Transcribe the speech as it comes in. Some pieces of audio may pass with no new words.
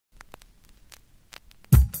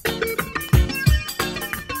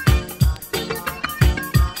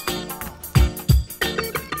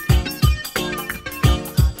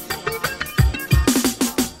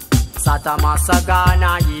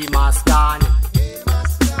Satamasagana ye maskan.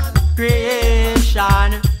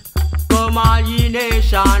 Creation, come all ye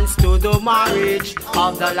nations to the marriage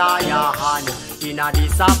of the Lion. In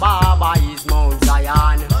Addis Ababa is Mount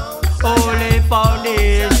Zion. Holy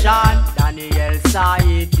foundation, Daniel saw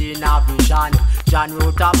it in a vision. John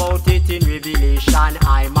wrote about it in Revelation.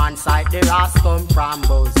 I man sight the rest come from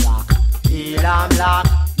Bozak. Elam Lock,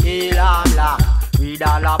 Elam Lock. Read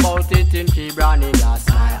all about it in Kibranidas.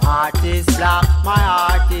 My heart is black, my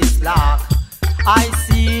heart is black. I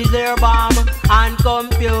see their bomb and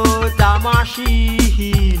computer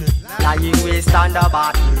machine lying waste on the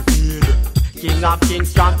battlefield. King of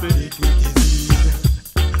kings trampled it with his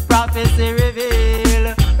heel. Prophecy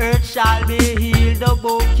reveal, earth shall be healed, the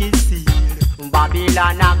book is sealed.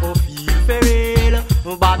 Babylon a go feel for real,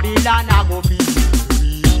 Babylon a go feel for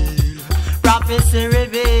real. Prophecy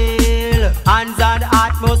reveal, hands and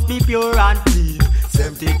heart must be pure and clean.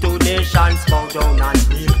 72 nations bow down and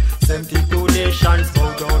kneel. 72 nations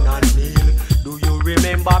bow down and kneel. Do you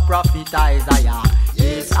remember Prophet Isaiah?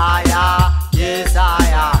 Yes,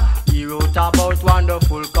 Isaiah. He wrote about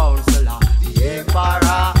wonderful counselor, the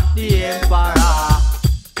emperor, the emperor.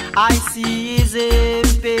 I see his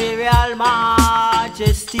imperial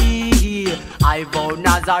majesty. I vow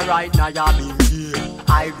Nazarite, Nayabim.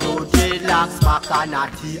 I grow dreadlocks,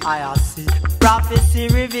 Macanati, I see. Prophecy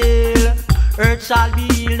reveal, earth shall be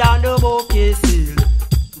healed and the book is sealed.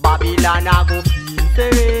 Babylon a go feel for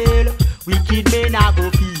real, wicked men a go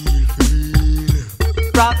feel for real.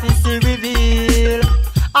 Prophecy reveal,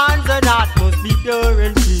 hands and heart must be pure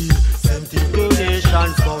and clean. 72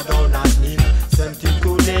 nations bow down and kneel.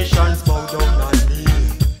 72 nations bow down and kneel.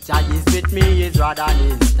 Jah is with me, his rod and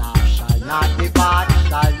his staff shall not depart,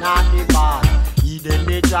 shall not depart. Even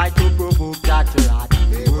they try to provoke that wrath.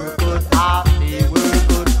 They work it off, they work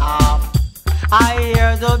it off. I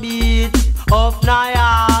hear the beat of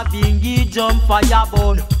Naya, Bingi jump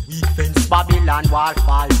firebone. We fence Babylon wall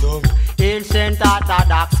fall down. Ancient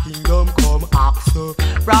Orthodox kingdom come act so.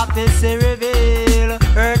 Prophecy reveal,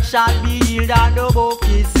 earth shall be healed and the book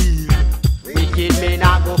is sealed. Wicked men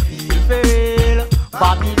a go feel for real,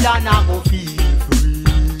 Babylon a go feel for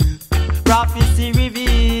real. Prophecy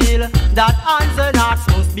reveal, that hands and hearts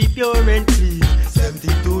must be pure and clean.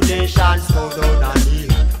 72 nations bow down and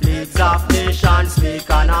kneel. Plagues of nations make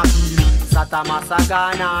an appeal.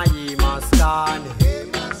 Satamasagana ye maskan.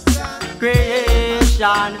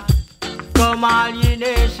 Creation, come all ye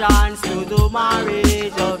nations to the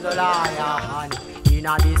marriage of the Lion. In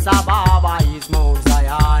Addis Ababa is Mount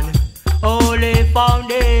Zion. Holy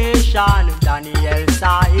foundation, Daniel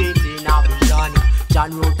saw it in a vision.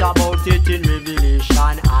 John wrote about it in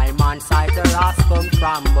Revelation. I man sight the rest come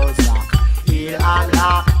from Bozak. Elam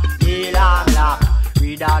Lock, Elam Lock.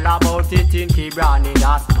 Read all about it in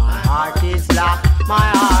Kibranidas. My heart is black, my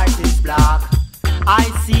heart is black. I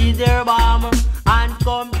see their bomb and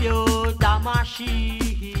computer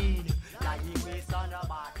machine